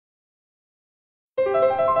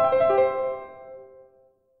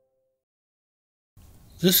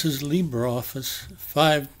This is LibreOffice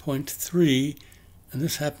 5.3, and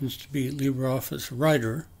this happens to be LibreOffice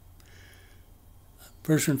Writer.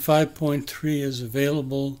 Version 5.3 is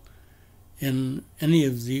available in any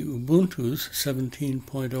of the Ubuntus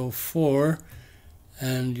 17.04,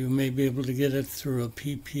 and you may be able to get it through a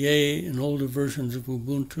PPA in older versions of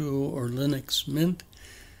Ubuntu or Linux Mint,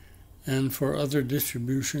 and for other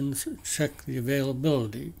distributions, check the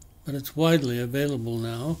availability. But it's widely available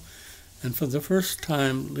now, and for the first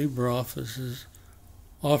time, LibreOffice is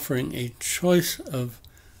offering a choice of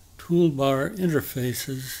toolbar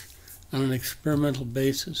interfaces on an experimental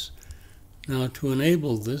basis. Now, to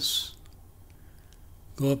enable this,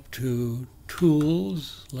 go up to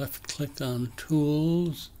Tools, left-click on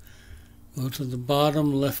Tools, go to the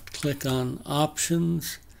bottom, left-click on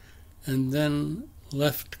Options, and then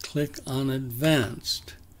left-click on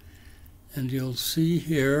Advanced. And you'll see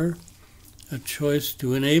here a choice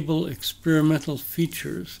to enable experimental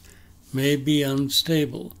features may be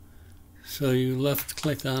unstable. So you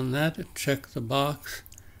left-click on that, check the box,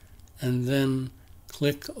 and then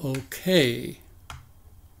click OK.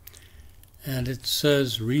 And it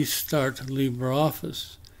says Restart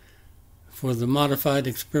LibreOffice. For the modified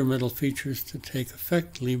experimental features to take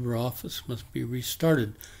effect, LibreOffice must be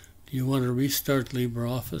restarted. Do you want to restart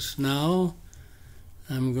LibreOffice now?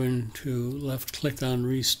 I'm going to left-click on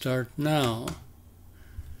Restart Now.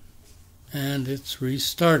 And it's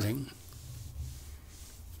restarting.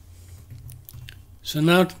 So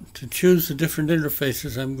now to choose the different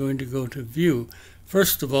interfaces, I'm going to go to View.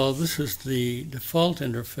 First of all, this is the default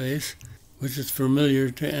interface, which is familiar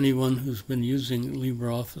to anyone who's been using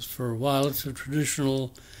LibreOffice for a while. It's a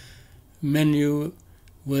traditional menu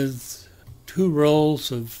with two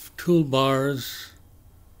rows of toolbars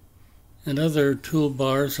and other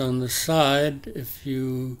toolbars on the side. If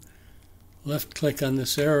you left-click on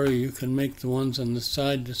this arrow, you can make the ones on the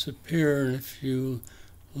side disappear, and if you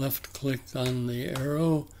left-click on the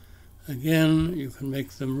arrow again, you can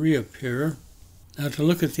make them reappear. Now to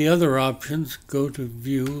look at the other options, go to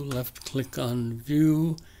View, left-click on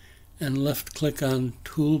View, and left-click on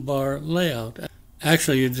Toolbar Layout.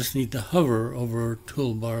 Actually, you just need to hover over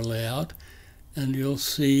Toolbar Layout, and you'll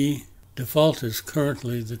see Default is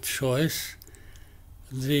currently the choice.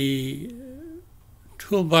 The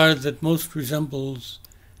toolbar that most resembles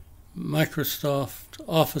Microsoft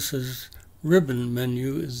Office's ribbon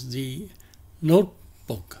menu is the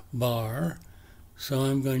Notebook bar. So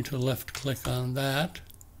I'm going to left-click on that.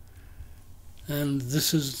 And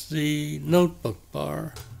this is the Notebook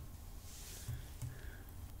bar.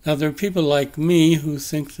 Now, there are people like me who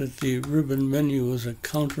think that the ribbon menu is a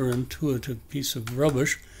counterintuitive piece of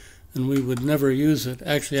rubbish, and we would never use it.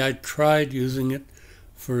 Actually, I tried using it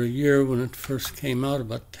for a year when it first came out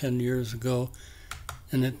about 10 years ago,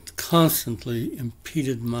 and it constantly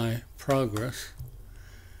impeded my progress.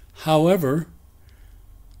 However,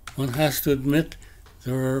 one has to admit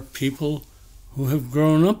there are people who have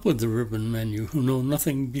grown up with the ribbon menu, who know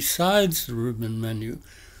nothing besides the ribbon menu,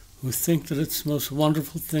 who think that it's the most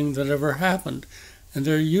wonderful thing that ever happened, and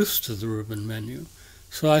they're used to the ribbon menu.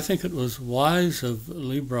 So I think it was wise of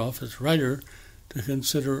LibreOffice Writer to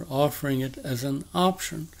consider offering it as an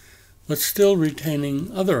option, but still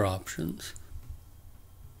retaining other options.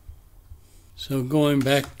 So going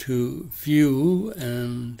back to View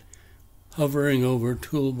and hovering over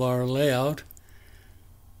Toolbar Layout,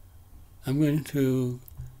 I'm going to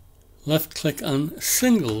left-click on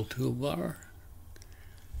Single Toolbar.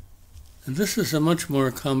 And this is a much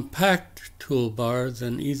more compact toolbar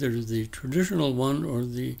than either the traditional one or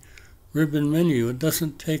the ribbon menu. It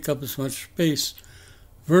doesn't take up as much space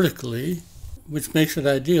vertically, which makes it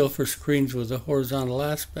ideal for screens with a horizontal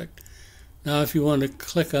aspect. Now, if you want to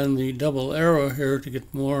click on the double arrow here to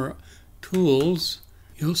get more tools,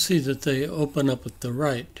 you'll see that they open up at the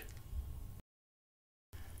right.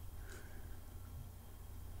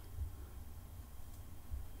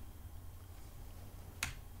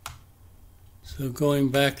 So going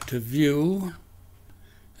back to View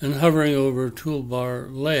and hovering over Toolbar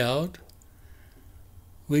Layout,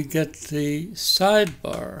 we get the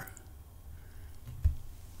sidebar.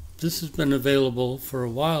 This has been available for a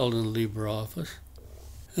while in LibreOffice,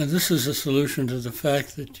 and this is a solution to the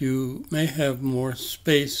fact that you may have more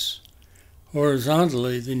space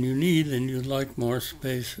horizontally than you need, and you'd like more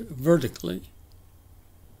space vertically.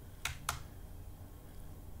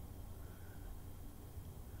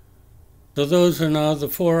 So those are now the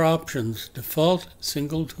four options: default,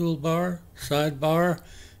 single toolbar, sidebar,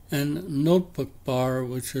 and notebook bar,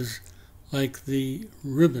 which is like the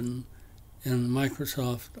ribbon in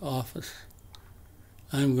Microsoft Office.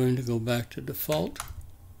 I'm going to go back to default.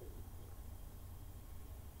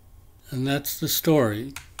 And that's the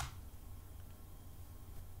story.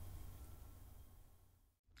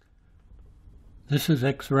 This is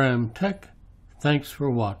XRAM Tech. Thanks for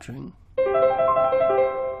watching.